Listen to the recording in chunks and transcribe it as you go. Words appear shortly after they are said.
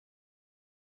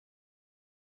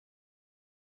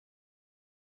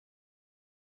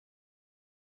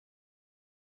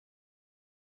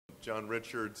John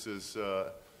Richards is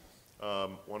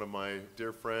one of my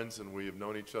dear friends, and we have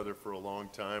known each other for a long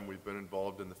time. We've been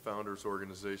involved in the Founders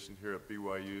Organization here at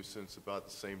BYU since about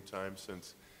the same time,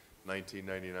 since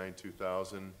 1999,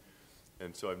 2000.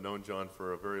 And so I've known John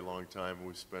for a very long time.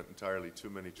 We've spent entirely too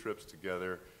many trips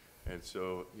together. And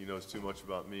so he knows too much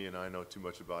about me, and I know too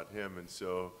much about him. And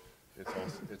so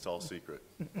it's all secret.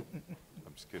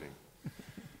 I'm just kidding.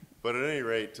 But at any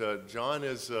rate, John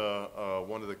is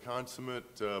one of the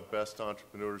consummate best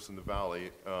entrepreneurs in the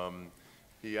Valley.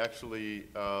 He actually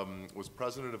was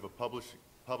president of a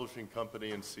publishing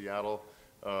company in Seattle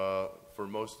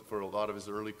for a lot of his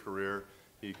early career.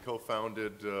 He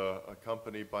co-founded a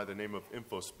company by the name of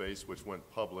InfoSpace, which went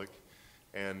public,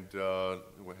 and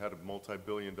had a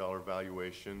multi-billion-dollar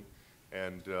valuation.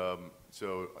 And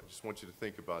so I just want you to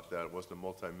think about that. It wasn't a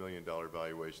multi-million-dollar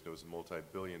valuation. It was a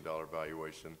multi-billion-dollar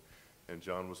valuation. And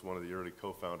John was one of the early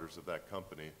co-founders of that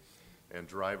company and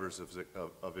drivers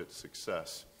of its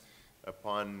success.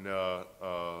 Upon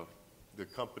the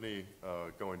company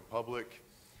going public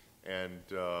and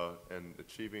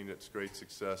achieving its great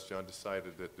success, John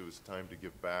decided that it was time to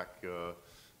give back.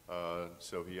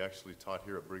 So he actually taught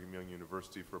here at Brigham Young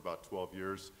University for about 12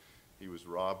 years. He was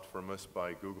robbed from us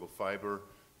by Google Fiber,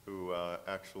 who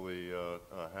actually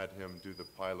had him do the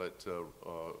pilot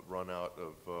run out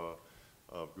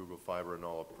of Google Fiber in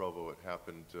all of Provo. It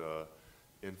happened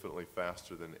infinitely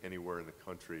faster than anywhere in the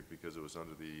country because it was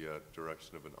under the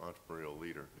direction of an entrepreneurial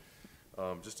leader.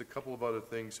 Just a couple of other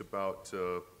things about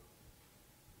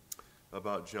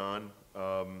John.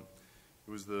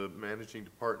 He was the managing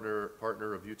partner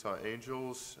of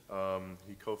UtahAngels.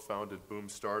 He co-founded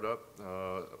BoomStartup,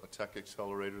 a tech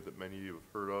accelerator that many of you have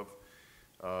heard of.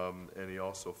 And he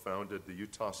also founded the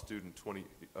Utah Student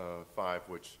 25,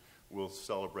 which will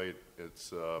celebrate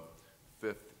its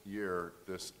 5th year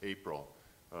this April.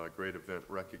 A great event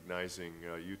recognizing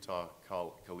Utah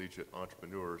collegiate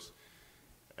entrepreneurs,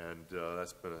 and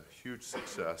that's been a huge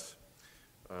success.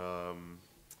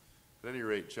 At any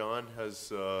rate, John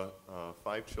has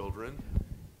 5 children,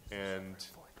 and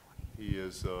he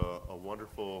is a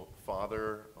wonderful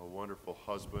father, a wonderful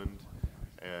husband,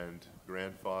 and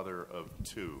grandfather of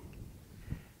 2.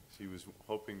 He was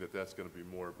hoping that that's going to be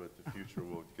more, but the future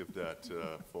will give that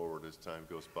forward as time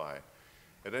goes by.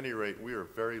 At any rate, we are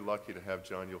very lucky to have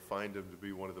John. You'll find him to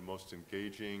be one of the most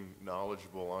engaging,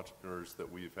 knowledgeable entrepreneurs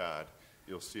that we've had.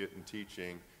 You'll see it in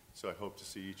teaching, so I hope to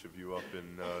see each of you up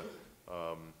in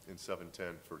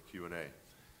 710 for Q&A.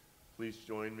 Please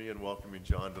join me in welcoming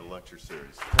John to the lecture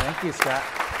series. Thank you, Scott.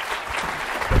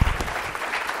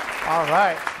 All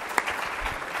right.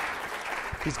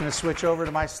 He's going to switch over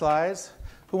to my slides.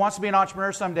 Who wants to be an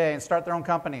entrepreneur someday and start their own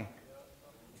company?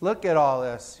 Look at all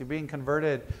this. You're being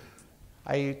converted.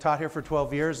 I taught here for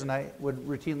 12 years, and I would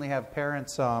routinely have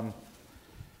parents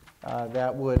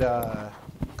that would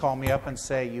call me up and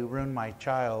say, "You ruined my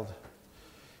child.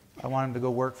 I want him to go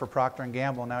work for Procter &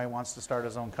 Gamble. Now he wants to start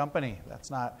his own company."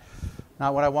 That's not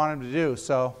what I want him to do.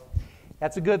 So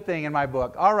that's a good thing in my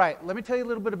book. All right, let me tell you a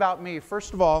little bit about me.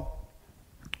 First of all,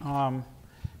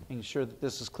 making sure that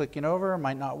this is clicking over.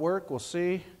 Might not work. We'll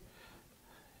see.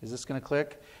 Is this going to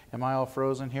click? Am I all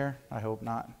frozen here? I hope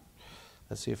not.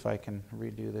 Let's see if I can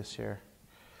redo this here.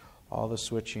 All the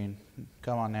switching.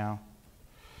 Come on now.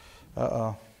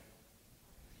 Uh-oh.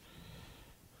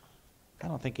 I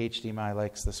don't think HDMI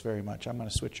likes this very much. I'm going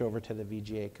to switch over to the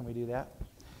VGA. Can we do that?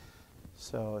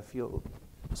 So if you'll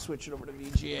switch it over to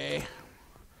VGA.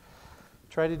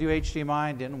 Try to do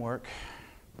HDMI, didn't work.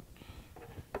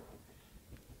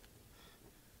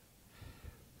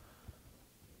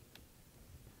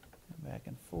 Back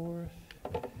and forth.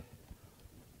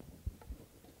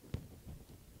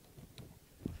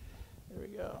 There we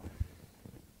go.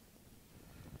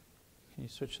 Can you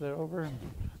switch that over? I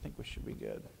think we should be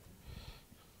good.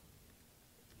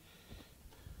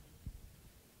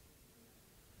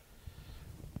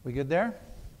 We good there?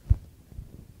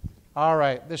 All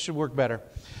right, this should work better.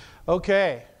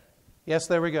 Okay. Yes,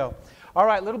 there we go. All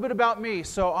right, a little bit about me.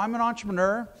 So I'm an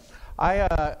entrepreneur.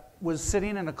 I was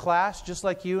sitting in a class just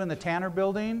like you in the Tanner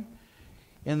building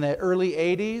in the early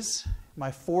 80s.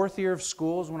 My 4th year of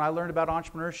school is when I learned about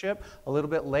entrepreneurship. A little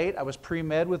bit late. I was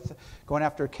pre-med with going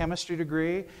after a chemistry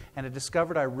degree, and I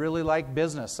discovered I really liked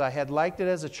business. I had liked it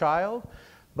as a child,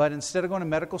 but instead of going to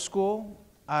medical school,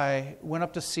 I went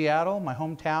up to Seattle, my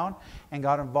hometown, and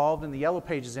got involved in the Yellow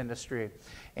Pages industry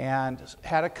and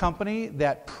had a company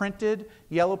that printed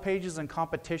Yellow Pages in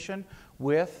competition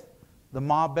with the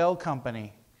Ma Bell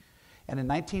Company. And in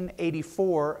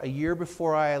 1984, a year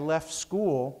before I left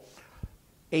school,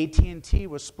 AT&T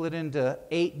was split into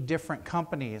 8 different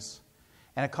companies.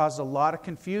 And it caused a lot of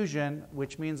confusion,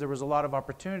 which means there was a lot of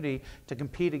opportunity to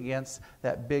compete against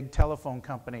that big telephone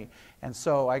company. And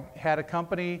so I had a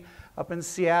company up in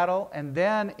Seattle, and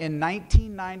then in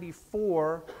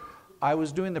 1994, I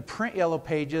was doing the print yellow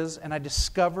pages, and I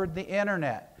discovered the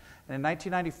internet. And in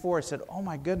 1994, I said, oh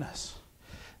my goodness,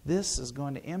 this is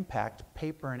going to impact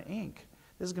paper and ink.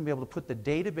 This is going to be able to put the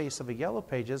database of the yellow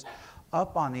pages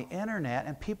up on the internet,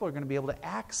 and people are going to be able to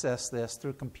access this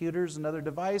through computers and other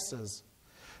devices.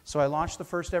 So I launched the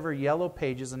first ever yellow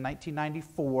pages in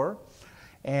 1994.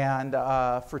 And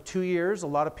for 2 years, a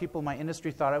lot of people in my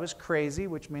industry thought I was crazy,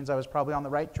 which means I was probably on the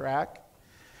right track.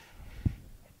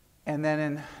 And then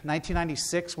in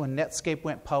 1996, when Netscape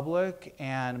went public,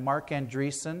 and Mark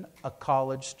Andreessen, a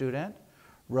college student,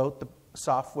 wrote the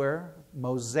software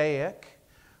Mosaic,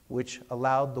 which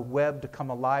allowed the web to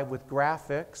come alive with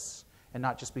graphics and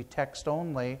not just be text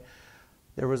only,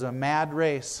 there was a mad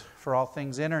race for all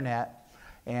things internet.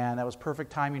 And that was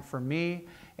perfect timing for me.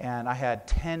 And I had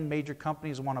 10 major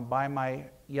companies want to buy my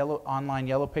online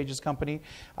Yellow Pages company.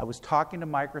 I was talking to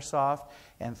Microsoft,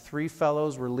 and 3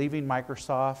 fellows were leaving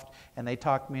Microsoft, and they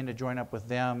talked me into joining up with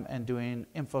them and doing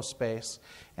InfoSpace.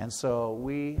 And so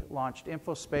we launched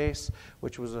InfoSpace,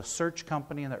 which was a search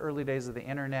company in the early days of the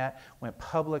internet, went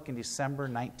public in December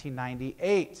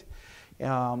 1998.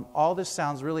 All this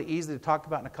sounds really easy to talk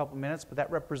about in a couple minutes, but that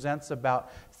represents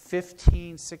about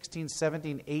 15, 16,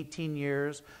 17, 18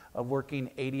 years of working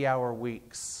 80-hour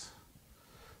weeks.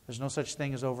 There's no such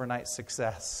thing as overnight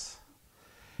success.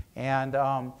 And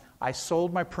I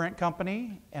sold my print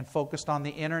company and focused on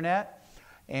the internet,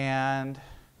 and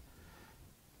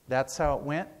that's how it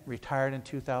went. Retired in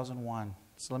 2001.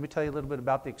 So let me tell you a little bit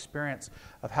about the experience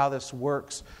of how this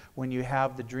works when you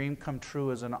have the dream come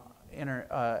true as an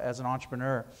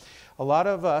entrepreneur. A lot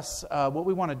of us, what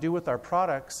we want to do with our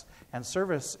products and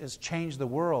service is change the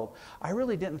world. I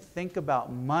really didn't think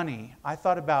about money. I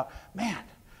thought about, man,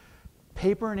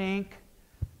 paper and ink,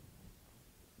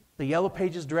 the Yellow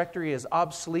Pages directory is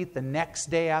obsolete the next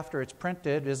day after it's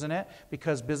printed, isn't it?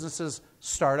 Because businesses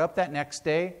start up that next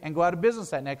day and go out of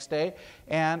business that next day,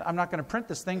 and I'm not going to print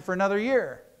this thing for another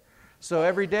year. So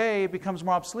every day it becomes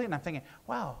more obsolete, and I'm thinking,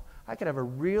 wow, I could have a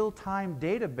real-time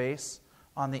database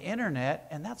on the internet,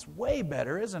 and that's way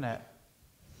better, isn't it?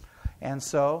 And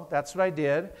so that's what I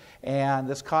did, and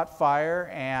this caught fire,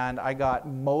 and I got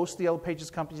most of the Yellow Pages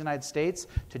companies in the United States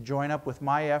to join up with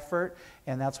my effort,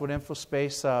 and that's what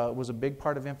InfoSpace was a big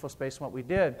part of InfoSpace and what we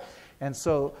did. And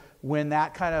so when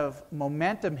that kind of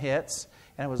momentum hits,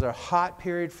 and it was a hot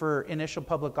period for initial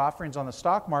public offerings on the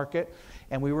stock market,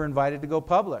 and we were invited to go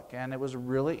public, and it was a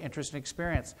really interesting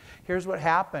experience. Here's what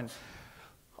happened.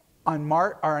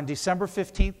 On December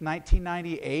 15th,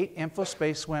 1998,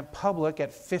 InfoSpace went public at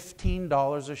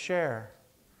 $15 a share.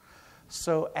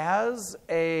 So as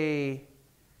a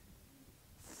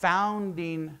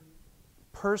founding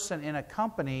person in a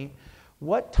company,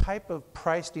 what type of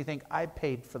price do you think I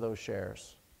paid for those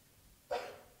shares? What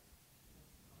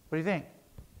do you think?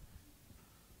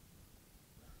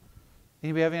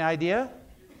 Anybody have any idea?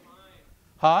 Your time.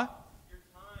 Huh? Your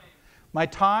time. My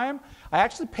time? I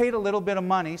actually paid a little bit of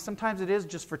money. Sometimes it is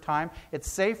just for time. It's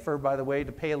safer, by the way,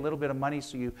 to pay a little bit of money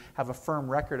so you have a firm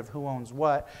record of who owns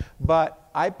what. But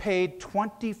I paid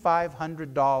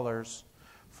 $2,500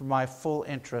 for my full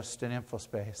interest in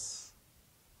InfoSpace.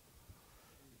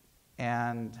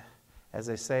 And as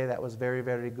they say, that was very,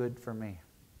 very good for me.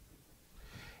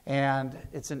 And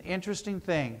it's an interesting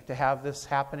thing to have this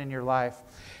happen in your life.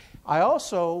 I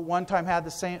also one time had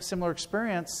the similar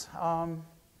experience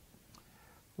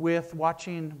with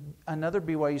watching another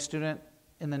BYU student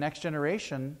in the next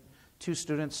generation. 2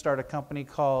 students start a company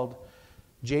called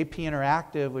JP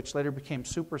Interactive, which later became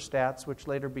SuperStats, which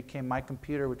later became My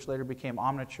Computer, which later became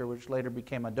Omniture, which later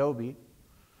became Adobe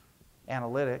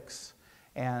Analytics.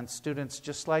 And students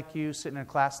just like you sitting in a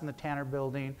class in the Tanner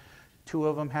building, 2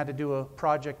 of them had to do a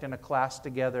project in a class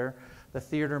together. The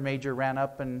theater major ran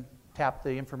up and tapped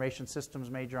the information systems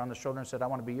major on the shoulder and said, I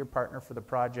want to be your partner for the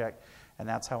project. And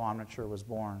that's how Omniture was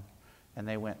born. And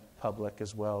they went public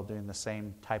as well, doing the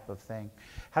same type of thing.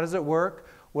 How does it work?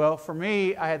 Well, for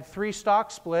me, I had 3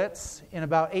 stock splits in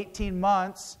about 18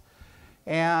 months.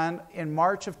 And in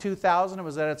March of 2000, it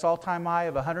was at its all-time high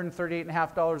of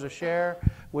 $138.50 a share,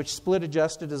 which split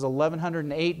adjusted is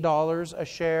 $1,108 a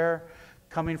share,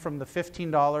 coming from the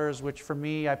 $15, which for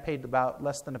me, I paid about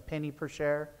less than a penny per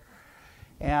share.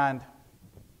 And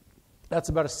that's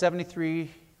about a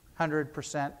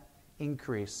 7,300%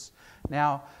 increase.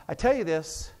 Now, I tell you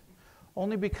this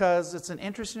only because it's an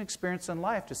interesting experience in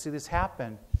life to see this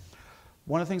happen.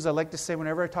 One of the things I like to say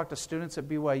whenever I talk to students at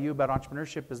BYU about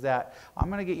entrepreneurship is that I'm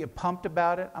going to get you pumped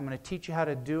about it. I'm going to teach you how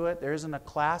to do it. There isn't a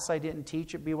class I didn't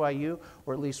teach at BYU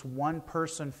where at least one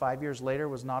person 5 years later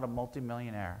was not a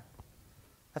multimillionaire.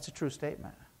 That's a true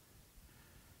statement.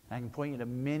 And I can point you to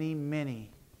many,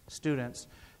 many students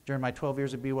during my 12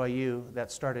 years at BYU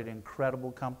that started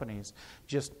incredible companies.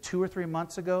 Just 2 or 3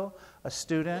 months ago, a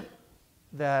student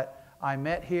that I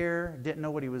met here, didn't know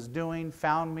what he was doing,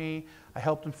 found me. I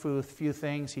helped him with a few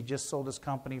things. He just sold his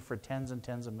company for tens and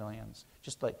tens of millions,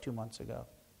 just like 2 months ago.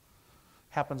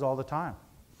 Happens all the time.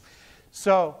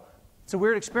 So it's a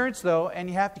weird experience, though, and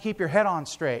you have to keep your head on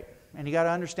straight. And you got to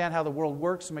understand how the world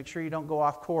works and make sure you don't go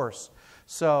off course.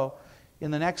 So in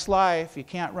the next life, you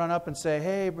can't run up and say,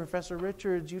 hey, Professor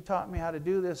Richards, you taught me how to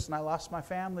do this, and I lost my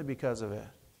family because of it.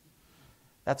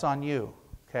 That's on you,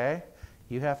 okay?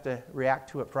 You have to react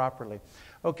to it properly.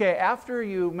 Okay, after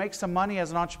you make some money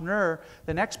as an entrepreneur,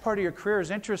 the next part of your career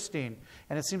is interesting.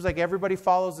 And it seems like everybody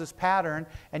follows this pattern,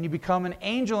 and you become an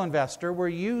angel investor where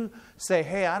you say,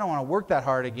 hey, I don't want to work that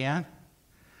hard again.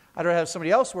 I'd rather have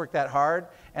somebody else work that hard,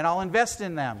 and I'll invest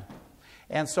in them.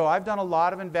 And so I've done a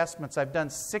lot of investments. I've done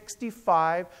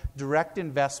 65 direct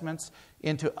investments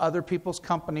into other people's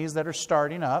companies that are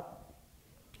starting up.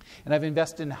 And I've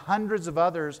invested in hundreds of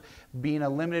others, being a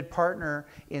limited partner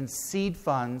in seed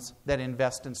funds that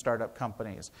invest in startup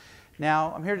companies.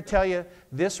 Now, I'm here to tell you,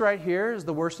 this right here is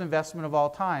the worst investment of all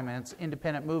time, and it's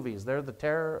independent movies. They're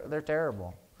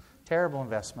terrible. Terrible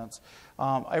investments.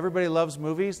 Everybody loves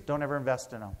movies. Don't ever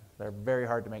invest in them. They're very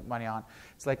hard to make money on.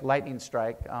 It's like lightning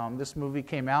strike. This movie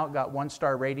came out, got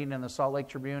 1-star rating in the Salt Lake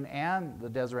Tribune and the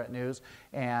Deseret News,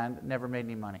 and never made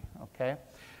any money. Okay?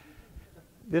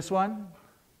 This one,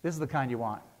 this is the kind you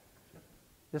want.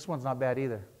 This one's not bad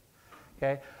either.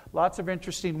 Okay? Lots of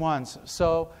interesting ones.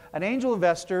 So an angel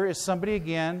investor is somebody,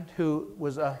 again, who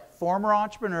was a former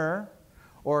entrepreneur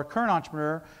or a current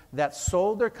entrepreneur that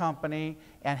sold their company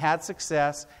and had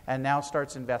success and now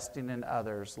starts investing in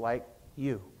others like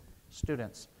you,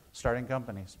 students, starting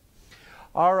companies.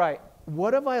 All right,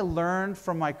 what have I learned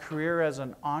from my career as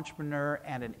an entrepreneur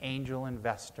and an angel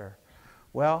investor?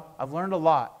 Well, I've learned a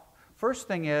lot. First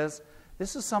thing is,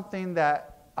 this is something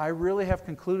that I really have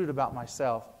concluded about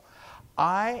myself.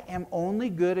 I am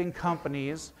only good in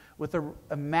companies with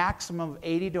a maximum of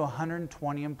 80 to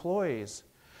 120 employees.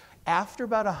 After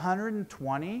about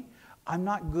 120, I'm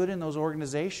not good in those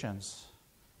organizations.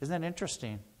 Isn't that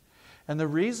interesting? And the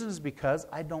reason is because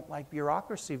I don't like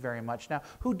bureaucracy very much. Now,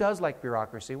 who does like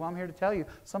bureaucracy? Well, I'm here to tell you,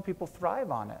 some people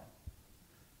thrive on it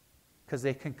because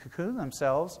they can cocoon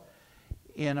themselves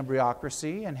in a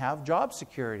bureaucracy and have job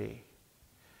security.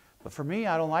 But for me,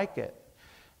 I don't like it.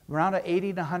 Around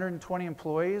 80 to 120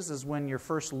 employees is when your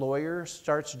first lawyer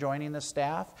starts joining the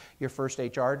staff, your first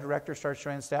HR director starts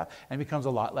joining the staff, and it becomes a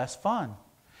lot less fun.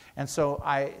 And so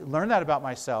I learned that about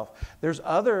myself. There's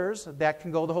others that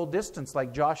can go the whole distance,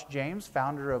 like Josh James,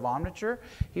 founder of Omniture.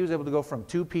 He was able to go from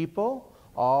 2 people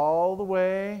all the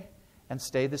way and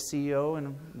stay the CEO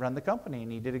and run the company,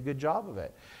 and he did a good job of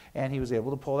it. And he was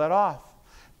able to pull that off.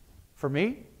 For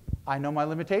me, I know my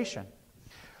limitation.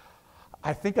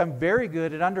 I think I'm very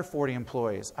good at under 40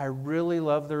 employees. I really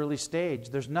love the early stage.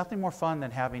 There's nothing more fun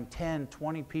than having 10,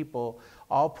 20 people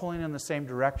all pulling in the same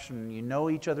direction. You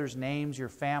know each other's names, your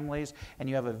families, and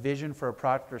you have a vision for a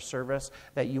product or service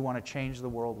that you want to change the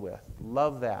world with.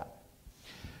 Love that.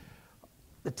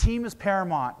 The team is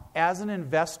paramount. As an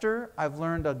investor, I've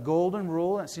learned a golden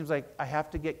rule, and it seems like I have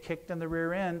to get kicked in the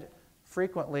rear end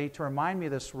frequently to remind me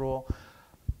of this rule.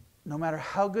 No matter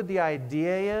how good the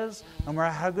idea is, no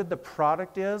matter how good the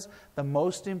product is, the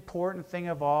most important thing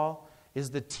of all is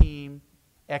the team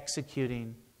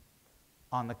executing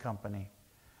on the company.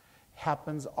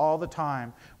 Happens all the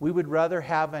time. We would rather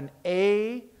have an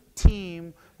A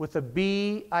team with a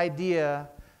B idea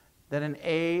than an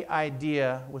A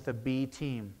idea with a B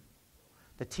team.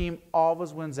 The team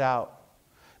always wins out.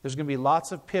 There's going to be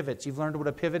lots of pivots. You've learned what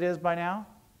a pivot is by now?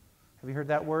 Have you heard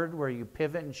that word, where you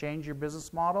pivot and change your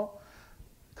business model?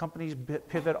 Companies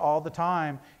pivot all the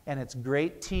time, and it's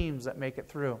great teams that make it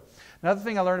through. Another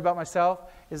thing I learned about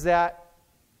myself is that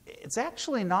it's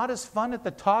actually not as fun at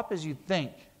the top as you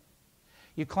think.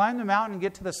 You climb the mountain and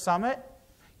get to the summit,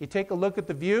 you take a look at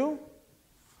the view,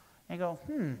 and you go,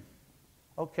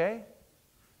 okay,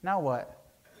 now what?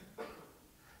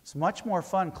 It's much more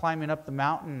fun climbing up the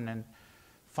mountain and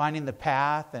finding the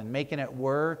path and making it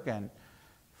work and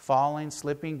falling,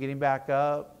 slipping, getting back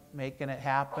up, making it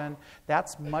happen.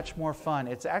 That's much more fun.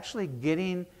 It's actually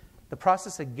the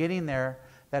process of getting there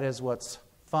that is what's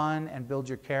fun and builds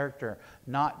your character,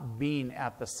 not being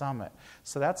at the summit.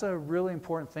 So that's a really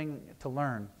important thing to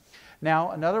learn.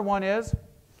 Now, another one is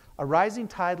a rising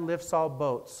tide lifts all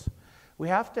boats. We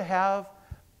have to have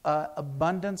an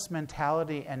abundance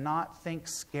mentality and not think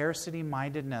scarcity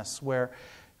mindedness, where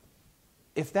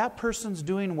if that person's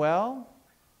doing well,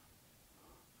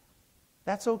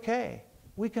 that's okay.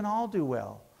 We can all do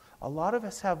well. A lot of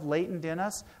us have latent in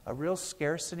us a real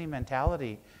scarcity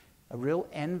mentality, a real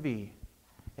envy.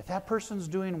 If that person's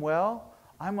doing well,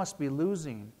 I must be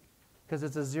losing, because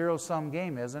it's a zero-sum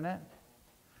game, isn't it?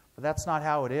 But that's not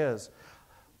how it is.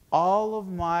 All of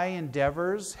my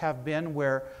endeavors have been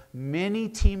where many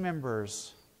team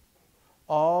members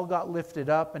all got lifted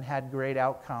up and had great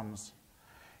outcomes.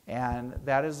 And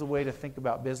that is the way to think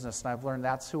about business. And I've learned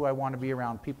that's who I want to be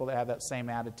around, people that have that same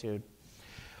attitude.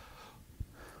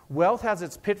 Wealth has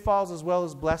its pitfalls as well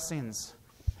as blessings.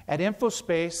 At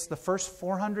InfoSpace, the first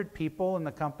 400 people in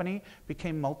the company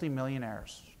became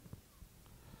multimillionaires.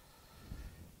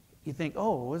 You think,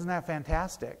 oh, wasn't that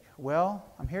fantastic? Well,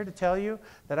 I'm here to tell you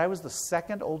that I was the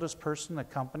second oldest person in the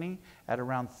company at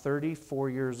around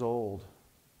 34 years old.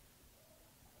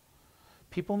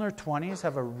 People in their 20s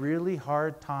have a really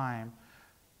hard time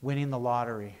winning the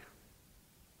lottery.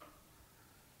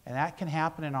 And that can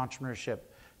happen in entrepreneurship.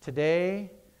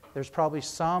 Today, there's probably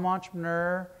some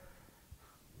entrepreneur,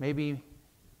 maybe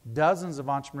dozens of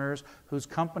entrepreneurs, whose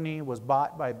company was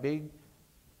bought by a big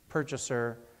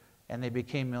purchaser and they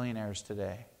became millionaires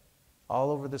today,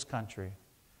 all over this country.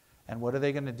 And what are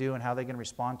they going to do and how are they going to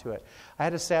respond to it? I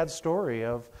had a sad story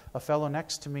of a fellow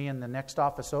next to me in the next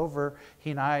office over.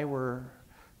 He and I were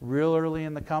real early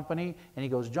in the company, and he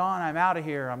goes, John, I'm out of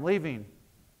here. I'm leaving.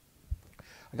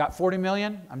 I got 40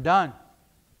 million. I'm done.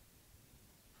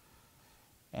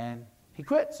 And he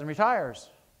quits and retires.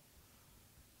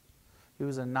 He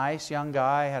was a nice young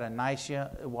guy, had a nice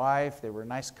wife. They were a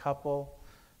nice couple,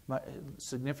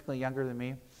 significantly younger than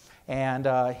me.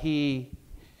 And he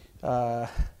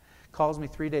calls me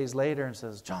 3 days later and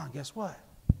says, John, guess what?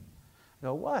 I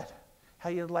go, what? How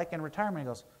you like in retirement? He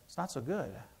goes, it's not so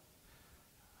good.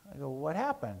 I go, what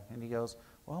happened? And he goes,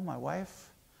 well, my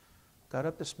wife got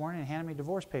up this morning and handed me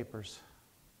divorce papers.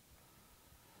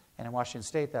 And in Washington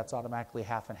State, that's automatically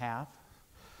half and half.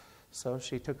 So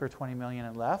she took her $20 million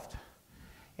and left.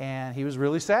 And he was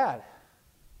really sad.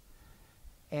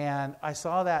 And I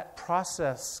saw that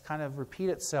process kind of repeat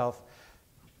itself.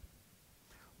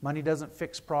 Money doesn't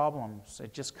fix problems.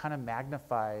 It just kind of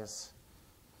magnifies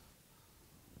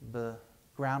the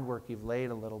groundwork you've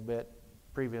laid a little bit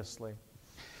previously.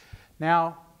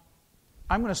 Now,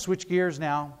 I'm going to switch gears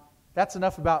now. That's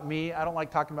enough about me. I don't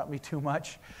like talking about me too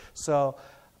much. So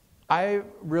I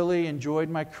really enjoyed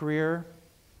my career.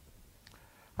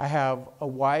 I have a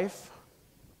wife,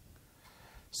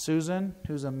 Susan,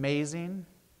 who's amazing.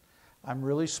 I'm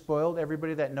really spoiled.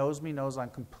 Everybody that knows me knows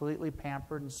I'm completely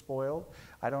pampered and spoiled.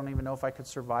 I don't even know if I could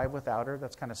survive without her.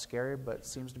 That's kind of scary, but it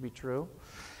seems to be true.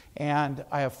 And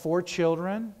I have 4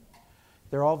 children.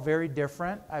 They're all very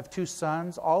different. I have 2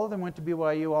 sons. All of them went to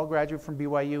BYU, all graduated from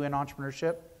BYU in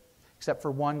entrepreneurship, except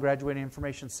for one graduating in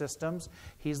information systems.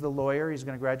 He's the lawyer. He's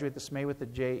going to graduate this May with the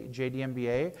JD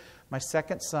MBA. My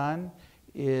second son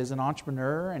is an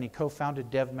entrepreneur, and he co-founded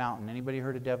Dev Mountain. Anybody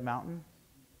heard of Dev Mountain?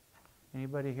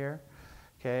 Anybody here?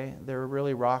 Okay, they're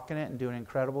really rocking it and doing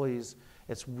incredible.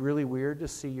 It's really weird to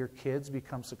see your kids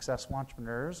become successful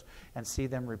entrepreneurs and see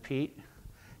them repeat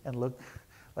and look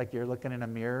like you're looking in a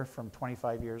mirror from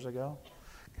 25 years ago.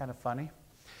 Kind of funny.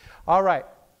 All right,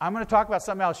 I'm going to talk about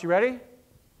something else. You ready?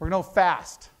 We're going to go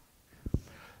fast.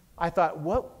 I thought,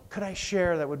 what could I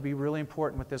share that would be really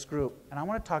important with this group? And I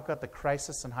want to talk about the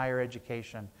crisis in higher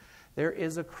education. There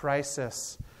is a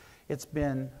crisis. It's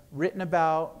been written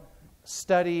about,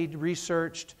 studied,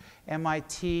 researched.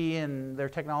 MIT and their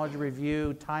technology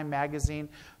review, Time magazine,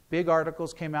 big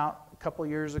articles came out a couple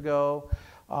years ago.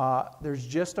 There's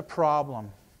just a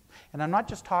problem. And I'm not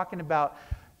just talking about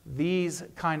these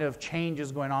kind of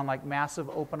changes going on, like massive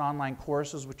open online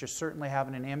courses, which are certainly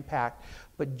having an impact,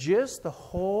 but just the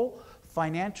whole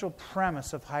financial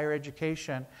premise of higher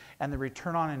education and the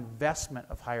return on investment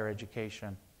of higher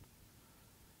education.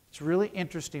 It's really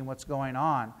interesting what's going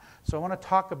on. So I want to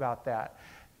talk about that.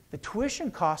 The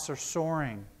tuition costs are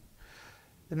soaring.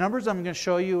 The numbers I'm going to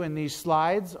show you in these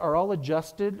slides are all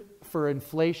adjusted for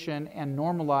inflation and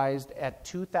normalized at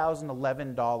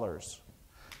 $2011.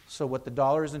 So what the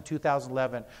dollar is in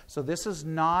 2011. So this is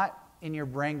not in your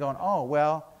brain going, oh,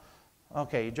 well,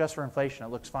 okay, adjust for inflation, it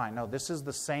looks fine. No, this is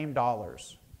the same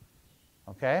dollars.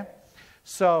 Okay?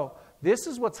 So this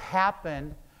is what's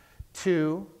happened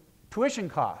to tuition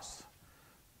costs.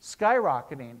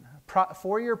 Skyrocketing.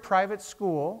 4-year private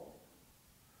school,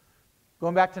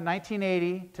 going back to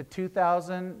 1980 to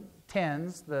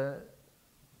 2010s, the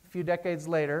few decades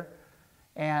later,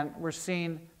 and we're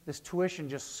seeing this tuition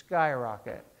just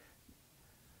skyrocket.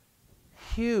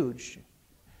 Huge.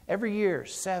 Every year,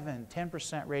 7,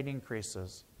 10% rate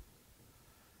increases.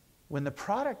 When the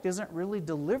product isn't really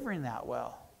delivering that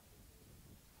well.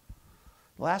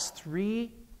 The last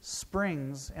 3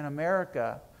 springs in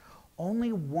America,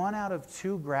 only 1 out of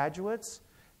 2 graduates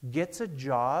gets a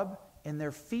job in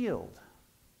their field.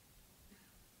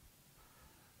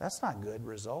 That's not good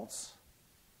results.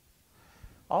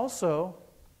 Also,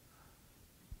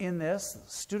 in this,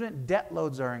 student debt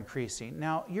loads are increasing.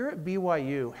 Now, you're at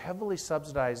BYU, heavily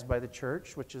subsidized by the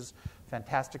church, which is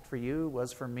fantastic for you,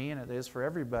 was for me, and it is for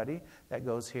everybody that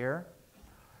goes here.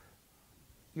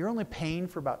 You're only paying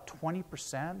for about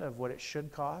 20% of what it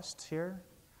should cost here.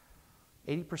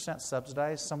 80%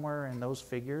 subsidized, somewhere in those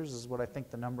figures is what I think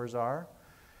the numbers are.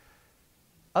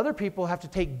 Other people have to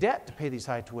take debt to pay these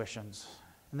high tuitions,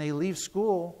 and they leave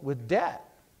school with debt.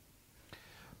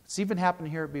 It's even happened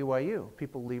here at BYU.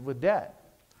 People leave with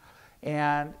debt.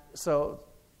 And so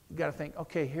you've got to think,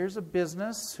 okay, here's a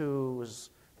business who was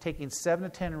taking 7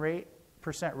 to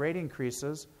 10% rate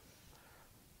increases.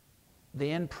 The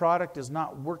end product is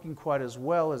not working quite as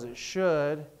well as it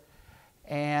should,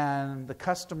 and the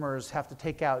customers have to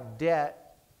take out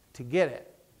debt to get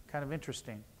it. Kind of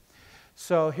interesting.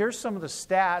 So here's some of the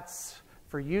stats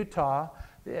for Utah.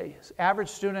 The average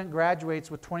student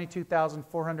graduates with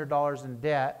 $22,400 in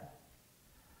debt.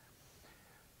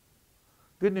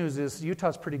 Good news is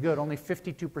Utah's pretty good. Only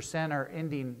 52% are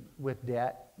ending with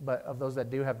debt, but of those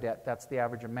that do have debt, that's the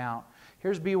average amount.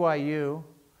 Here's BYU.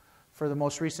 For the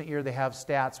most recent year, they have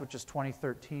stats, which is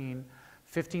 2013,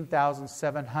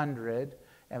 15,700,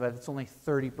 but it's only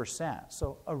 30%.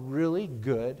 So a really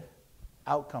good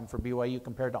outcome for BYU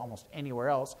compared to almost anywhere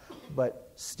else,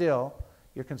 but still,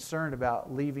 you're concerned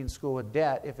about leaving school with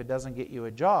debt if it doesn't get you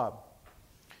a job.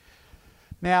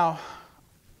 Now,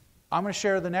 I'm going to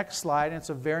share the next slide, and it's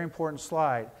a very important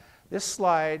slide. This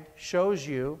slide shows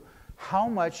you how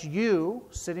much you,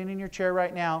 sitting in your chair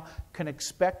right now, can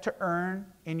expect to earn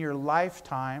in your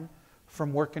lifetime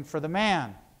from working for the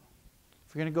man.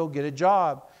 If you're going to go get a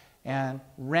job and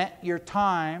rent your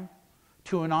time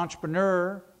to an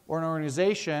entrepreneur or an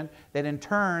organization that in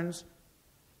turns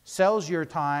sells your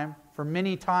time for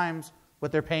many times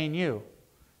what they're paying you.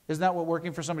 Isn't that what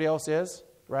working for somebody else is,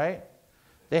 right?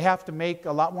 They have to make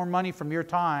a lot more money from your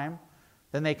time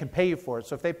than they can pay you for it.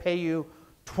 So if they pay you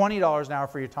 $20 an hour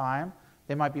for your time,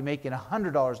 they might be making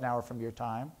 $100 an hour from your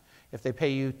time. If they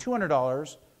pay you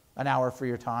 $200 an hour for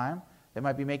your time, they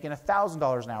might be making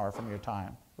 $1,000 an hour from your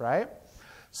time, right?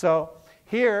 So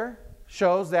here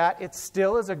shows that it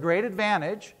still is a great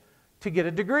advantage to get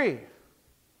a degree.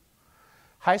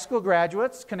 High school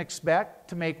graduates can expect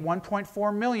to make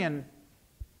 $1.4 million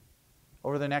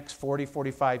over the next 40,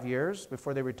 45 years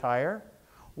before they retire,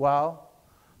 while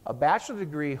a bachelor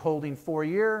degree holding,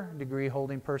 4-year degree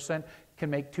holding person can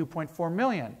make $2.4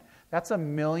 million. That's $1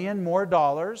 million more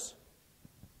dollars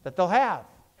that they'll have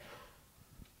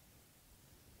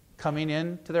coming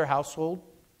into their household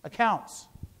accounts.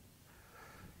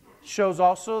 Shows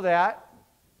also that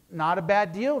not a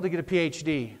bad deal to get a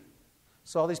PhD.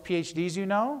 So all these PhDs you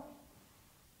know,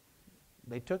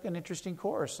 they took an interesting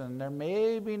course and they're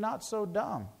maybe not so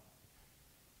dumb,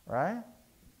 right?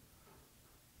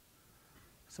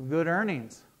 Some good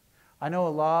earnings. I know a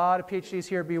lot of PhDs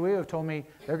here at BYU have told me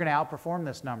they're going to outperform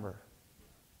this number.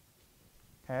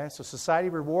 Okay, so society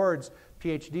rewards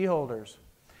PhD holders.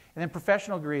 And then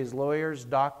professional degrees, lawyers,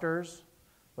 doctors,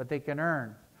 what they can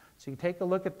earn. So you can take a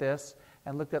look at this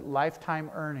and look at lifetime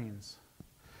earnings.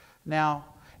 Now,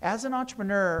 as an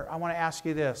entrepreneur, I want to ask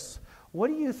you this. What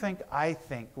do you think I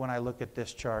think when I look at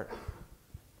this chart?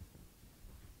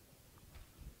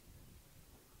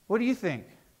 What do you think?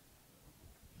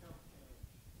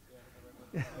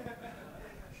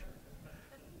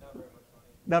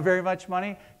 Not very much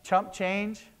money? Chump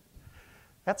change?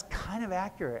 That's kind of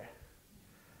accurate.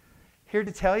 Here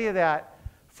to tell you that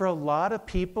for a lot of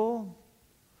people,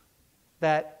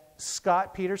 that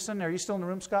Scott Peterson, are you still in the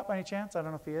room, Scott, by any chance? I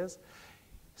don't know if he is.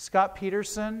 Scott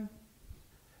Peterson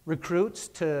recruits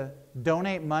to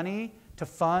donate money to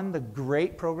fund the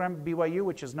great program at BYU,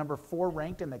 which is number 4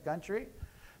 ranked in the country.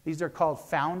 These are called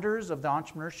founders of the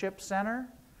Entrepreneurship Center,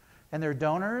 and they're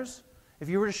donors. If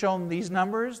you were to show them these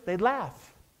numbers, they'd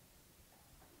laugh.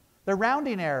 They're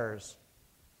rounding errors.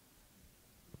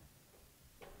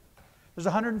 There's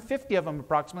 150 of them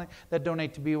approximately that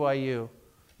donate to BYU. You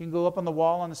can go up on the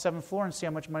wall on the 7th floor and see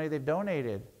how much money they've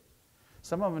donated.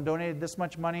 Some of them donated this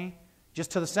much money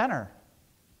just to the center.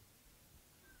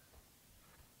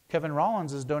 Kevin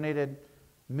Rollins has donated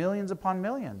millions upon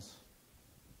millions.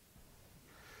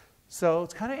 So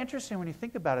it's kind of interesting when you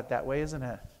think about it that way, isn't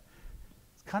it?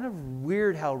 It's kind of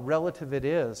weird how relative it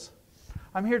is.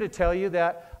 I'm here to tell you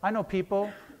that I know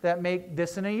people that make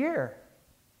this in a year.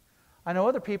 I know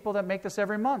other people that make this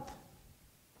every month.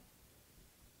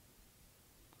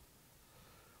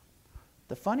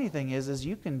 The funny thing is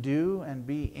you can do and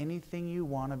be anything you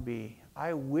want to be.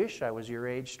 I wish I was your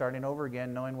age, starting over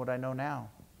again, knowing what I know now.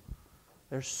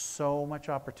 There's so much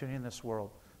opportunity in this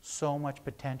world, so much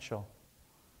potential,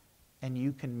 and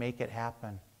you can make it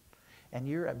happen. And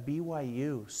you're at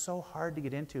BYU, so hard to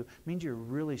get into. It means you're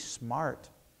really smart.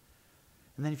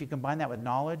 And then if you combine that with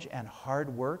knowledge and hard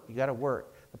work, you got to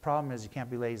work. The problem is you can't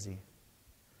be lazy.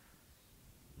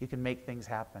 You can make things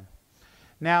happen.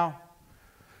 Now,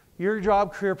 your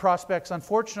job career prospects,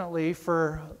 unfortunately,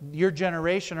 for your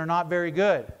generation are not very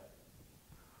good.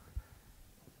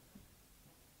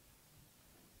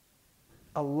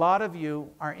 A lot of you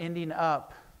are ending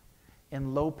up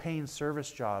in low-paying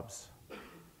service jobs.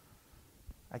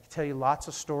 I can tell you lots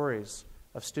of stories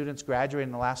of students graduating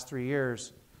in the last 3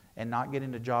 years and not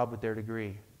getting a job with their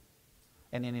degree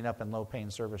and ending up in low-paying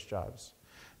service jobs.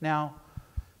 Now,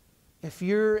 if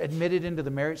you're admitted into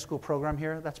the merit school program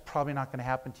here, that's probably not going to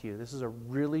happen to you. This is a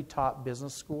really top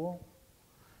business school.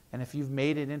 And if you've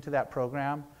made it into that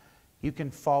program, you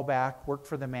can fall back, work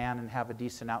for the man, and have a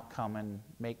decent outcome and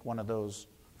make one of those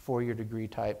four-year degree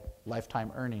type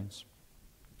lifetime earnings.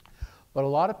 But a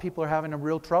lot of people are having a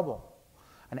real trouble.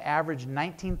 An average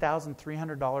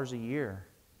 $19,300 a year.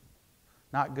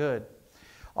 Not good.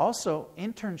 Also,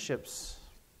 internships.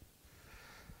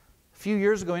 A few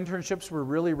years ago, internships were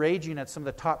really raging at some of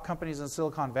the top companies in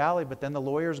Silicon Valley, but then the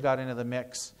lawyers got into the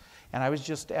mix. And I was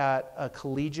just at a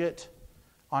collegiate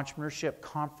entrepreneurship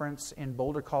conference in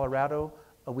Boulder, Colorado,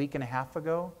 a week and a half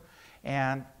ago.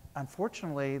 And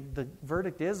unfortunately, the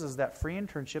verdict is that free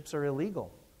internships are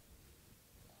illegal.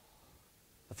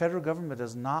 The federal government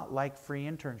does not like free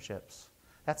internships.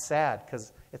 That's sad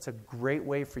because it's a great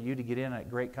way for you to get in at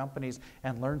great companies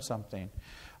and learn something.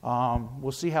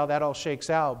 We'll see how that all shakes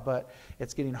out, but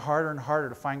it's getting harder and harder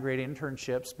to find great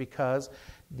internships because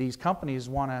these companies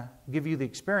want to give you the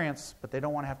experience, but they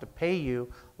don't want to have to pay you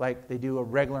like they do a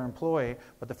regular employee.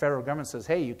 But the federal government says,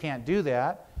 hey, you can't do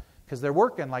that because they're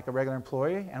working like a regular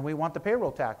employee and we want the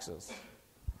payroll taxes.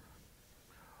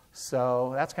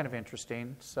 So that's kind of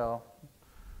interesting. So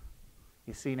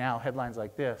you see now headlines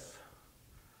like this.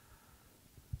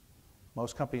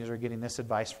 Most companies are getting this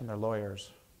advice from their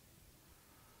lawyers.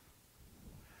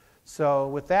 So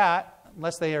with that,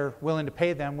 unless they are willing to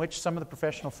pay them, which some of the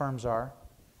professional firms are.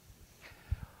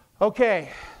 Okay,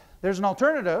 there's an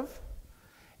alternative.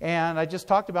 And I just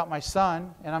talked about my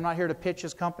son, and I'm not here to pitch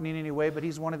his company in any way, but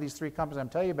he's one of these three companies I'm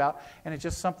telling you about, and it's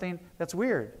just something that's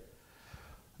weird.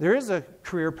 There is a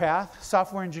career path,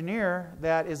 software engineer,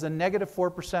 that is a negative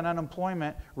 4%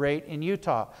 unemployment rate in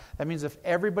Utah. That means if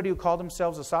everybody who called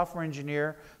themselves a software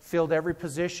engineer filled every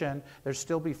position, there'd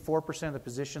still be 4% of the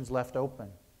positions left open.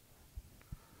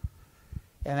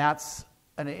 And that's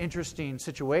an interesting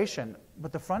situation.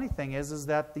 But the funny thing is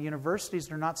that the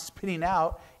universities are not spitting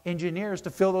out engineers to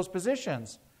fill those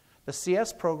positions. The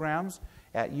CS programs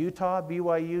at Utah,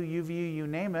 BYU, UVU, you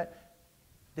name it,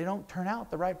 they don't turn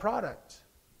out the right product.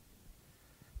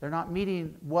 They're not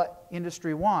meeting what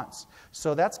industry wants.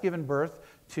 So that's given birth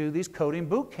to these coding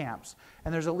boot camps.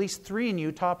 And there's at least 3 in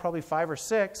Utah, probably 5 or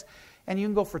 6. And you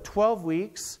can go for 12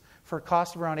 weeks for a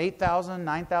cost of around $8,000,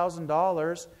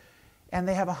 $9,000. And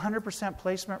they have a 100%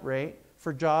 placement rate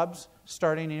for jobs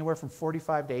starting anywhere from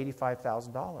 $45,000 to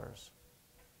 $85,000.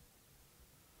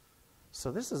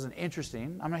 So this is an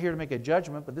interesting, I'm not here to make a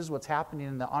judgment, but this is what's happening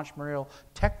in the entrepreneurial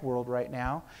tech world right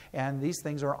now. And these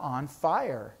things are on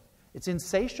fire. It's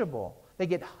insatiable. They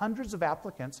get hundreds of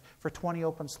applicants for 20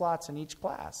 open slots in each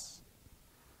class.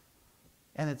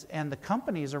 And the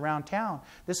companies around town,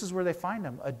 this is where they find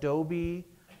them. Adobe,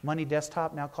 Money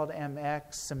Desktop, now called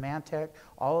MX, Symantec,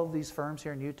 all of these firms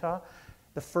here in Utah.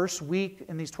 The first week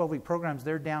in these 12-week programs,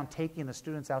 they're down taking the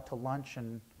students out to lunch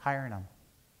and hiring them.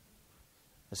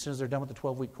 As soon as they're done with the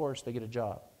 12-week course, they get a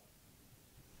job.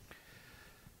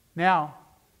 Now,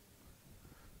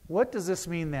 what does this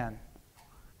mean then?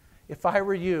 If I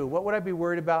were you, what would I be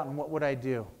worried about and what would I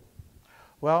do?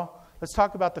 Well, let's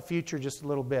talk about the future just a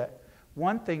little bit.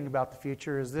 One thing about the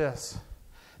future is this.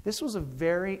 This was a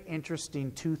very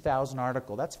interesting 2000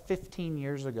 article. That's 15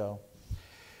 years ago.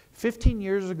 15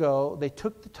 years ago, they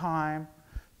took the time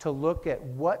to look at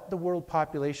what the world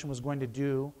population was going to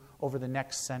do over the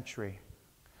next century.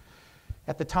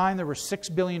 At the time, there were 6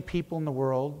 billion people in the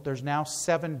world. There's now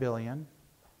 7 billion.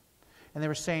 And they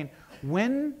were saying,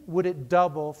 When would it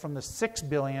double from the 6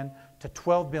 billion to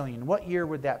 12 billion? What year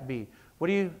would that be? What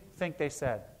do you think they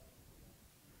said?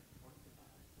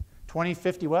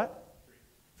 2050 what?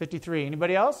 53.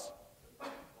 Anybody else?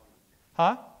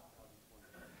 Huh?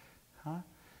 Huh?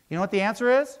 You know what the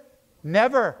answer is?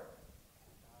 Never.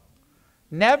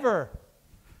 Never.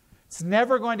 It's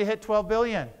never going to hit 12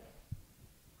 billion.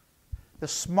 The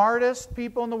smartest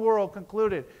people in the world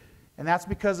concluded, and that's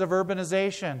because of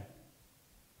urbanization.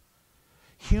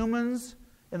 Humans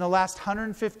in the last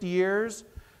 150 years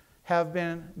have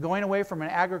been going away from an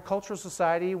agricultural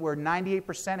society where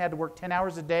 98% had to work 10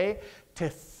 hours a day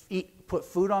to put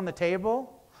food on the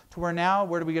table, to where now,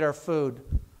 where do we get our food?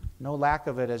 No lack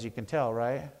of it, as you can tell,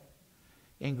 right?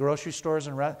 In grocery stores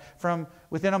and from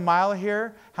within a mile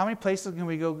here, how many places can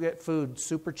we go get food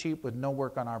super cheap with no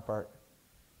work on our part?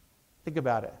 Think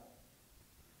about it.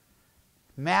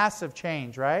 Massive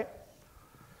change, right?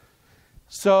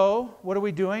 So, what are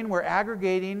we doing? We're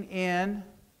aggregating in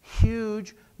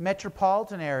huge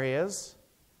metropolitan areas.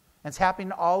 And it's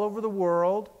happening all over the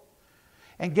world.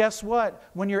 And guess what?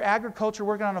 When you're agriculture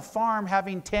working on a farm,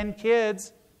 having 10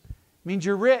 kids means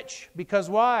you're rich. Because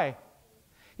why?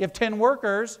 You have 10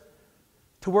 workers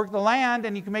to work the land,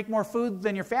 and you can make more food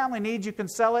than your family needs. You can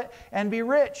sell it and be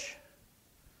rich.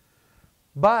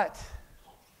 But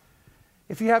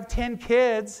if you have 10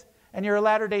 kids and you're a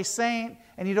Latter-day Saint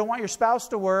and you don't want your spouse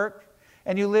to work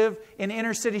and you live in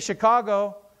inner city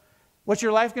Chicago, what's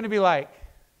your life going to be like?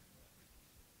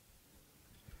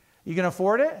 You can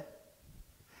afford it?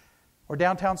 Or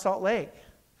downtown Salt Lake?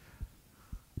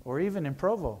 Or even in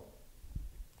Provo?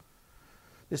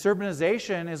 This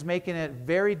urbanization is making it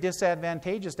very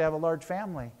disadvantageous to have a large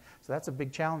family. So that's a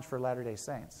big challenge for Latter-day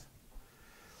Saints.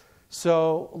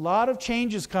 So a lot of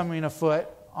changes coming afoot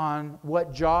on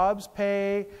what jobs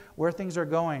pay, where things are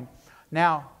going.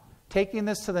 Now, taking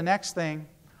this to the next thing,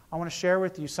 I want to share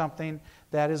with you something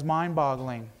that is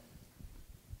mind-boggling.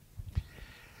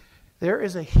 There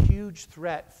is a huge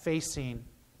threat facing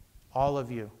all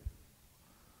of you,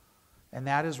 and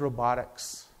that is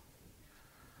robotics.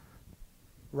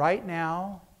 Right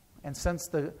now, and since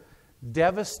the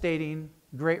devastating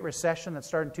Great Recession that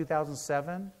started in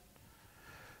 2007,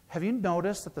 have you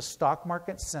noticed that the stock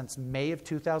market since May of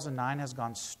 2009 has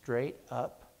gone straight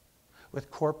up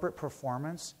with corporate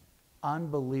performance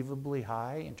unbelievably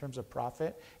high in terms of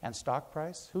profit and stock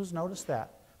price? Who's noticed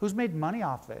that? Who's made money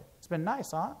off it? It's been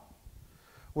nice, huh?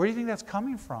 Where do you think that's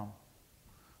coming from?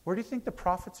 Where do you think the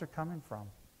profits are coming from?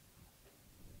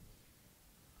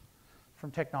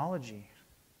 From technology.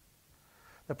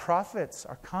 The profits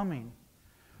are coming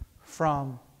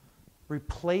from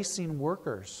replacing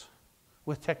workers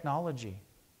with technology.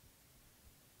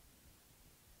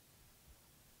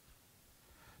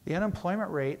 The unemployment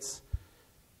rates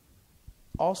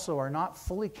also are not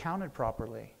fully counted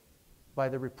properly by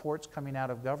the reports coming out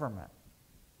of government.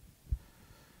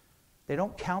 They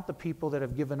don't count the people that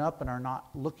have given up and are not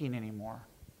looking anymore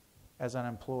as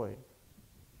unemployed.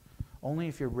 Only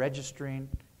if you're registering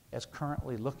as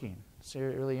currently looking. It's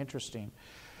really interesting.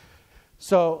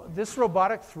 So this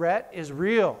robotic threat is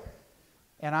real.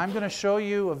 And I'm going to show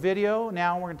you a video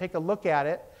now. We're going to take a look at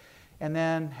it and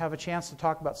then have a chance to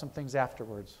talk about some things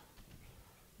afterwards.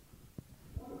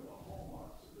 One of the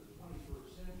hallmarks of the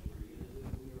 21st century is that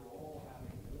we are all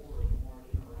having more and more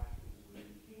interactions with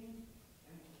machines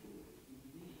and tools.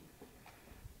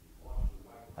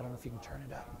 I don't know if you can turn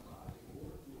it up.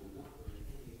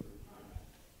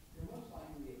 You're most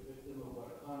likely a victim of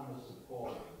what economists have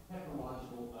called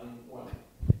technological unemployment.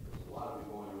 There's a lot of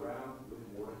it going around with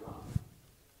more to come.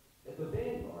 At the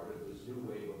vanguard of this new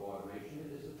wave of automation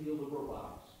is the field of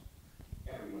robotics.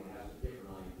 Everyone has a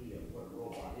different idea of what a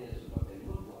robot is and what they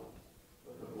look like.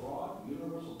 But the broad,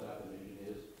 universal definition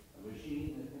is a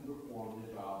machine that can perform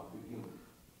the job of a human.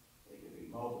 They can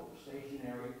be mobile or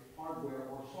stationary, hardware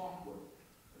or software.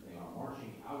 And they are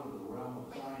marching out of the realm of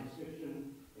science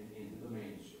fiction and into the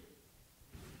mainstream.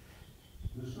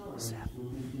 The story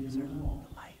will continue on.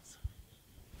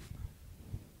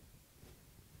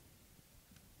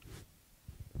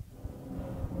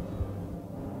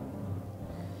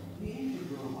 The age of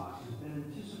robots has been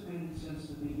anticipated since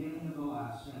the beginning of the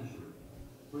last century.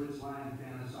 Fritz Lang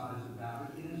fantasized about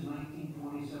it in his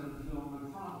 1927 film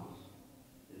Metropolis.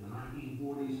 In the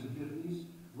 1940s and 50s,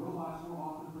 robots were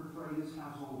often portrayed as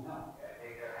household help.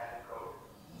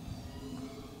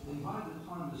 And by the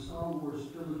time the Star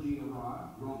Wars trilogy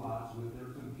arrived, robots with their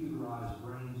computerized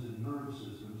brains and nerve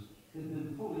systems had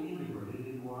been fully integrated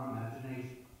into our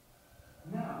imagination.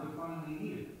 Now they're finally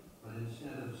here, but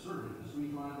instead of serving us,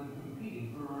 we find them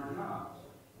competing for our jobs.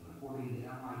 And according to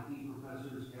MIT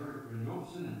professors Eric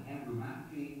Brynjolfsson and Andrew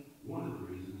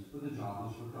for the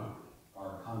jobless recovery.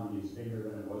 Our economy is bigger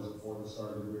than it was before the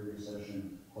start of the Great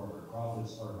Recession. Corporate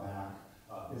profits are back.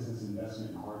 Business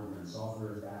investment in hardware and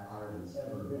software is back higher than it's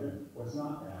ever been. What's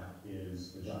not back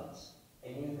is the jobs.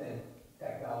 And you think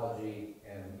technology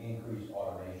and increased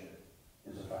automation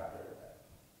is a factor in that?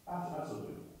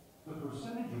 Absolutely. The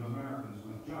percentage of Americans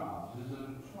with jobs is at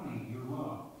a 20-year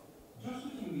low. Just a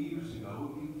few years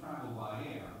ago, if you traveled by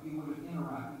air, you would have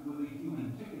interacted with a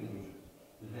human ticket agent.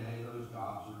 Today, those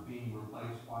jobs are being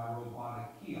replaced by robotic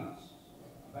kiosks.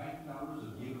 Bank tellers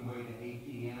have given way to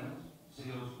ATMs,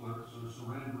 sales clerks are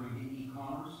surrendering to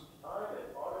e-commerce,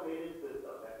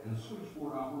 and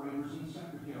switchboard operators and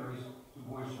secretaries to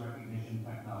voice recognition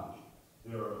technology.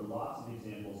 There are lots of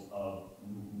examples of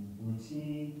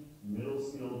routine,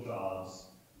 middle-skilled jobs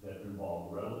that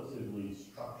involve relatively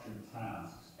structured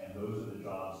tasks, and those are the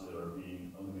jobs that are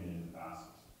being eliminated the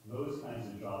fastest. Those kinds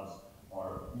of jobs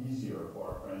are easier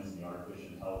for our friends in the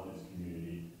artificial intelligence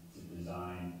community to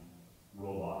design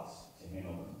robots to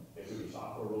handle them. It could be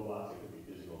software robots, it could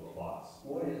be physical robots.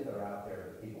 What is there out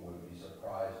there that people would be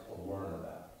surprised to learn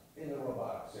about in the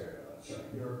robotics area? Sure.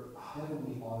 There are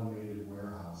heavily automated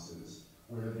warehouses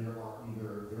where there are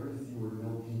either very few or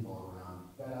no people around.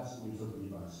 That absolutely took me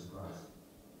by surprise.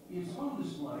 It's on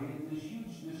display at this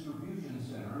huge distribution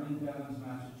center in Devens,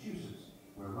 Massachusetts,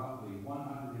 where roughly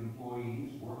 100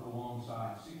 employees work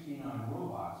alongside 69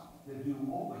 robots that do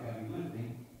all the heavy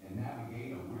lifting and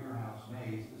navigate a warehouse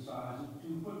maze the size of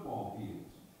 2 football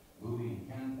fields, moving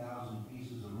 10,000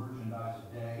 pieces of merchandise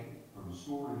a day from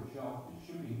storage shelf to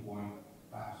shipping point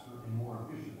faster and more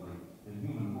efficiently than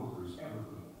human workers ever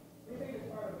could. We think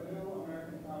it's part of the new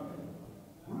American economy.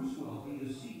 Bruce Welty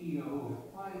is CEO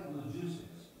of Quiet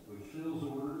Logistics, which fills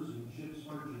orders and ships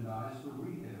merchandise for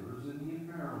retailers in the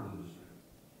apparel industry.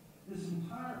 This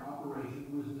entire operation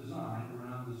was designed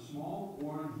around the small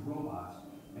orange robots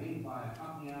made by a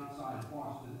company outside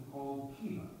Boston called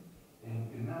Kiva,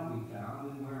 and can now be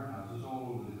found in warehouses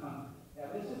all over the country.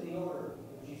 Now, this is the order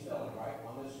that she's filling, right,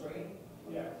 on this screen?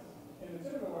 Yes. In the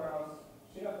typical warehouse,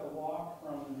 she'd have to walk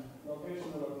from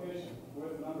location to location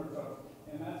with number tote.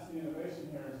 And that's the innovation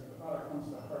here, is that the product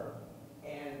comes to her.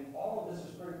 And All of this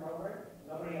is pre-programmed?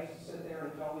 Nobody has to sit there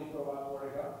and tell these robots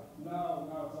where to go? No,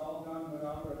 it's all done with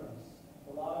algorithms.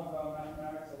 A lot of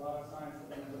mathematics, a lot of science that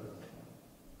goes into this.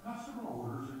 customer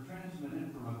orders are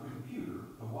transmitted from a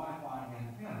computer to Wi-Fi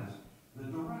antennas that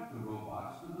direct the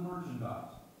robots to the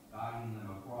merchandise, guiding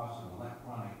them across an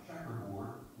electronic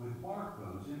checkerboard with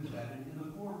barcodes embedded in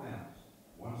the floor panels.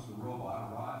 Once the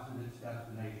robot arrives at its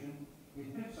destination,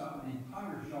 it picks up an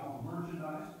entire shelf of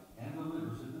merchandise and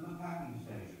delivers it to the packing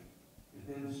station. It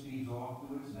then speeds off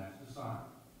to its next assignment.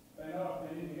 They know if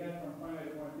they need to get from point A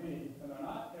to point B, and they're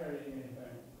not carrying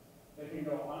anything, they can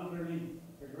go underneath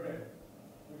the grid.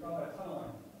 We call that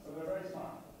tunneling. So they're very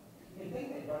smart. You'd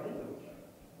think they'd run into each other.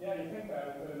 Yeah, you think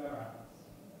that, but it never happens.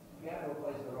 If you had to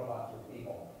replace the robots with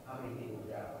people, how many people would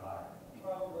you have to hire?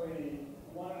 Probably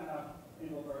 1.5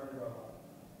 people for every robot.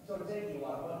 So it saves you a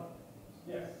lot of money.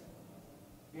 Yes.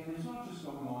 And it's not just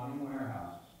going on in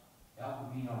warehouses. El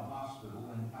Camino Hospital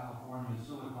in California's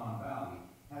Silicon Valley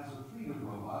has a fleet of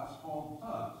robots called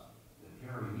tugs that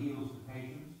carry meals to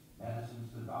patients,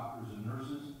 medicines to doctors and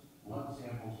nurses, blood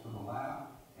samples to the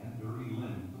lab, and dirty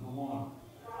linen to the laundry.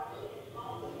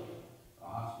 The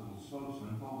hospital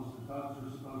spokesman told us the tugs are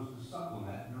supposed to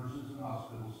supplement nurses and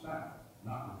hospital staff,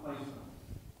 not replace them.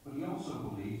 But he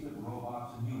also believes that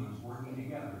robots and humans working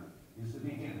together is the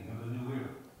beginning of a new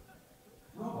era.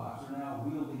 Robots are now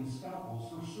wielding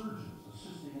scalpels for surgeons,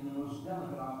 assisting in the most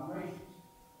delicate operations,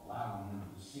 allowing them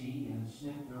to see and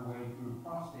snip their way through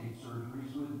prostate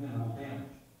surgeries with minimal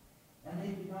damage. And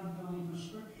they've begun filling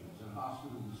prescriptions in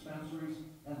hospital dispensaries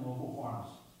and local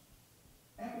pharmacies.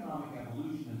 Economic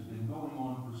evolution has been going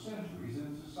on for centuries,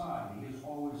 and society has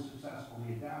always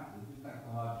successfully adapted to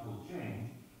technological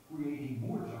change, creating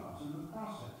more jobs in the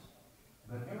process.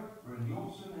 But Eric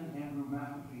Brynjolfsson and Andrew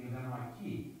McAfee of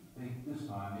MIT think this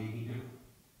time may be different.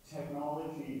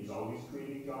 Technology is always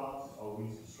creating jobs, it's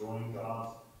always destroying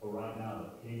jobs, but right now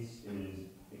the pace is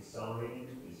accelerating.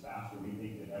 It's faster, we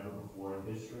think, than ever before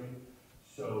in history.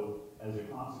 So, as a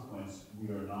consequence,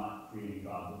 we are not creating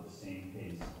jobs at the same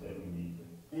pace that we need to.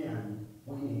 And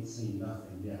we ain't seen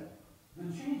nothing yet.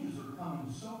 The changes are coming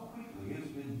so quickly,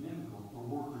 it's been difficult for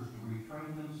workers to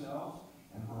retrain themselves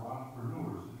and for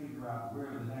entrepreneurs to figure out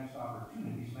where the next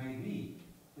opportunities may be.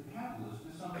 The catalyst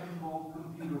is something called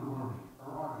computer learning,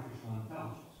 or artificial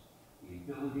intelligence, the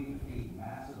ability to feed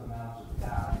massive amounts of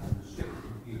data into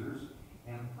supercomputers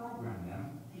and program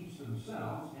them to teach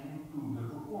themselves and improve their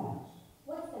performance.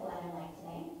 What's the weather like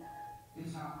today?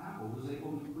 It's how Apple was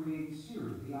able to create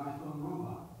Siri the iPhone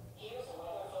robot. Here's the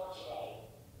weather for today.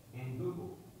 And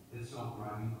Google, its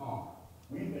self-driving car.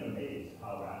 We've been amazed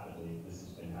how rapidly this has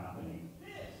been happening.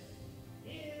 This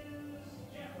is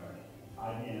Jeopardy!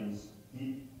 IBM's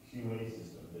deep QA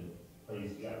system that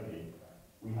plays Jeopardy.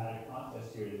 We had a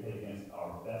contest here to pit against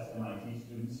our best MIT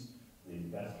students, the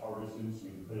best Harvard students we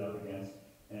could put up against,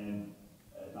 and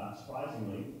not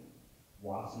surprisingly,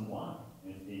 Watson won.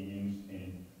 And it's being used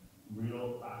in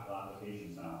real practical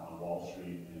applications now on Wall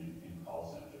Street and in call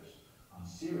centers.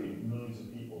 Siri, millions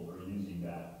of people are using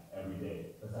that every day.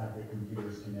 The fact that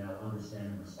computers can now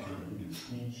understand and respond to human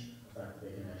speech, the fact that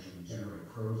they can actually generate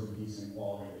prose of decent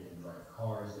quality, they can drive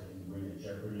cars, they can win at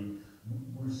Jeopardy.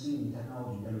 We're seeing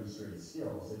technology demonstrate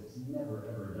skills that it's never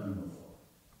ever done before.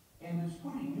 And it's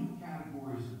putting new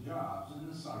categories of jobs in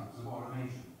the sights of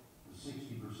automation. The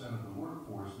 60% of the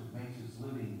workforce that makes its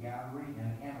living gathering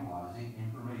and analyzing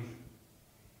information.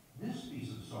 This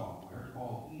piece of software,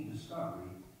 called e-discovery,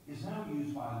 is now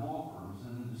used by law firms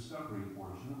in the discovery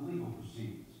portion of legal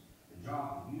proceedings, a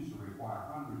job that used to require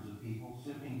hundreds of people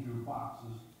sifting through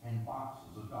boxes and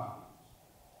boxes of documents.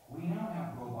 We now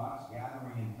have robots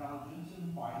gathering intelligence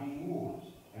and fighting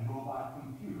wars, and robot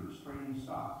computers trading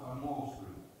stocks on Wall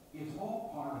Street. It's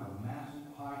all part of a massive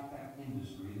high-tech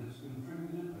industry that's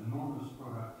contributed enormous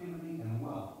productivity and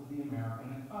wealth to the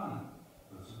American economy,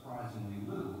 but surprisingly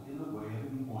little in the way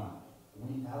of employment.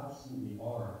 We absolutely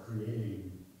are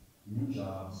creating new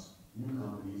jobs, new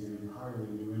companies, and entirely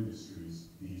new industries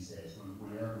these days.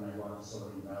 When Eric and I go out to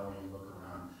Silicon Valley and look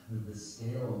around, the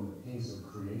scale and the pace of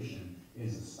creation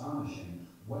is astonishing.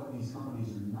 What these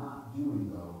companies are not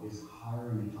doing, though, is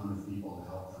hiring a ton of people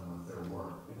to help them with their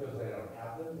work. Because they don't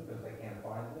have them, because they can't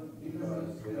find them,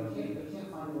 Because they don't need they them.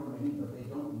 can't find what they need, but they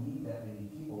don't need that many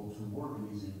people to work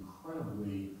in these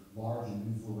incredibly large and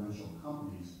influential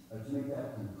companies. To make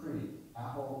that concrete,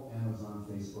 Apple, Amazon,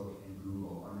 Facebook, and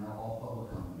Google are now all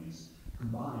public companies.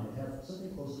 Combined, they have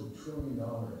something close to $1 trillion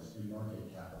in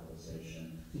market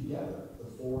capitalization. Together,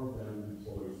 the four of them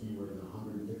employ fewer than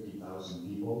 150,000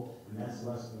 people, and that's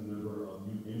less than the number of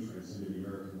new entrants into the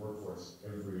American workforce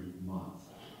every month.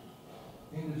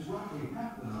 And it's roughly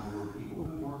half the number of people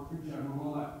who work for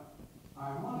General Electric.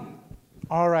 Ironic.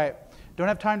 All right. Don't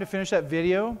have time to finish that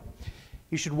video.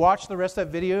 You should watch the rest of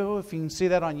that video if you can see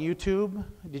that on YouTube.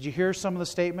 Did you hear some of the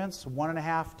statements?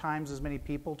 1.5 times as many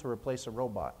people to replace a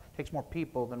robot. It takes more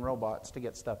people than robots to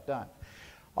get stuff done.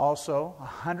 Also,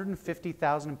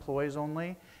 150,000 employees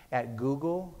only at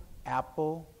Google,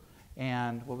 Apple,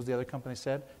 and what was the other company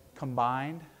said?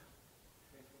 Combined.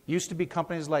 Used to be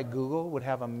companies like Google would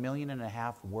have 1.5 million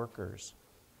workers.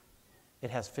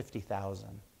 It has 50,000.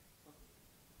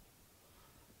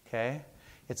 Okay?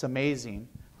 It's amazing.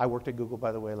 I worked at Google,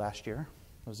 by the way, last year.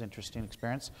 It was an interesting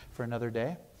experience for another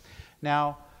day.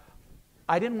 Now,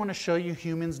 I didn't want to show you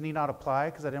humans need not apply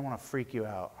because I didn't want to freak you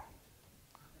out.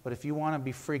 But if you want to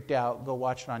be freaked out, go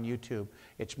watch it on YouTube.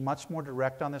 It's much more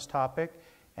direct on this topic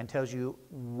and tells you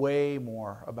way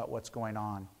more about what's going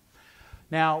on.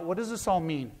 Now, what does this all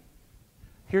mean?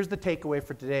 Here's the takeaway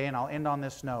for today, and I'll end on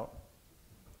this note.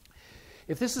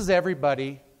 If this is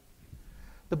everybody,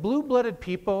 the blue-blooded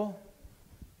people,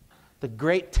 the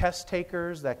great test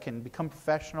takers that can become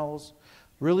professionals,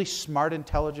 really smart,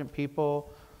 intelligent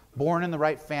people, born in the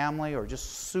right family or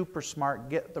just super smart,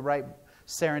 get the right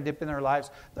serendipity in their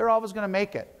lives, they're always going to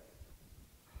make it.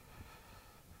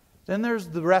 Then there's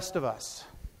the rest of us.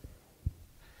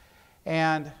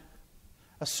 And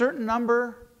a certain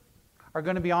number are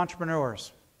going to be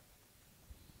entrepreneurs.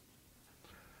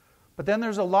 But then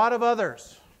there's a lot of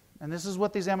others, and this is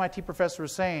what these MIT professors were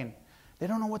saying. They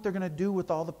don't know what they're going to do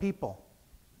with all the people.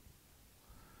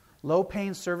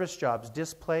 Low-paying service jobs,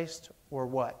 displaced, or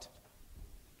what?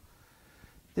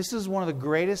 This is one of the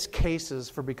greatest cases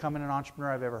for becoming an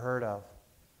entrepreneur I've ever heard of.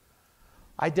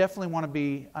 I definitely want to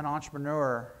be an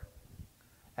entrepreneur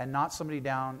and not somebody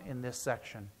down in this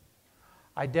section.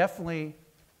 I definitely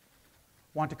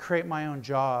want to create my own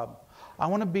job. I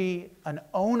want to be an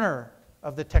owner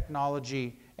of the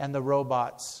technology and the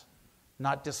robots,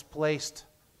 not displaced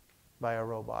by a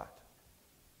robot.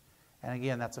 And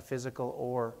again, that's a physical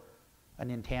or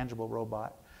an intangible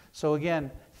robot. So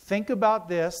again, think about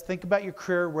this. Think about your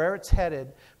career, where it's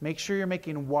headed. Make sure you're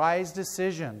making wise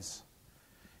decisions.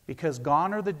 Because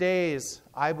gone are the days,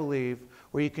 I believe,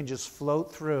 where you can just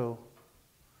float through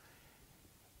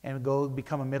and go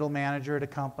become a middle manager at a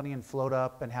company and float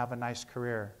up and have a nice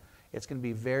career. It's going to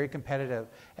be very competitive.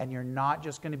 And you're not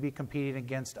just going to be competing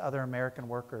against other American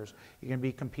workers. You're going to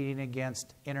be competing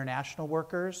against international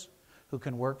workers who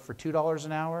can work for $2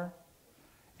 an hour,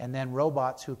 and then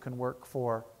robots who can work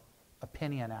for a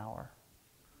penny an hour.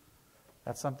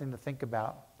 That's something to think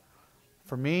about.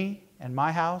 For me and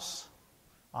my house,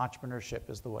 entrepreneurship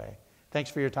is the way.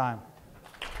 Thanks for your time.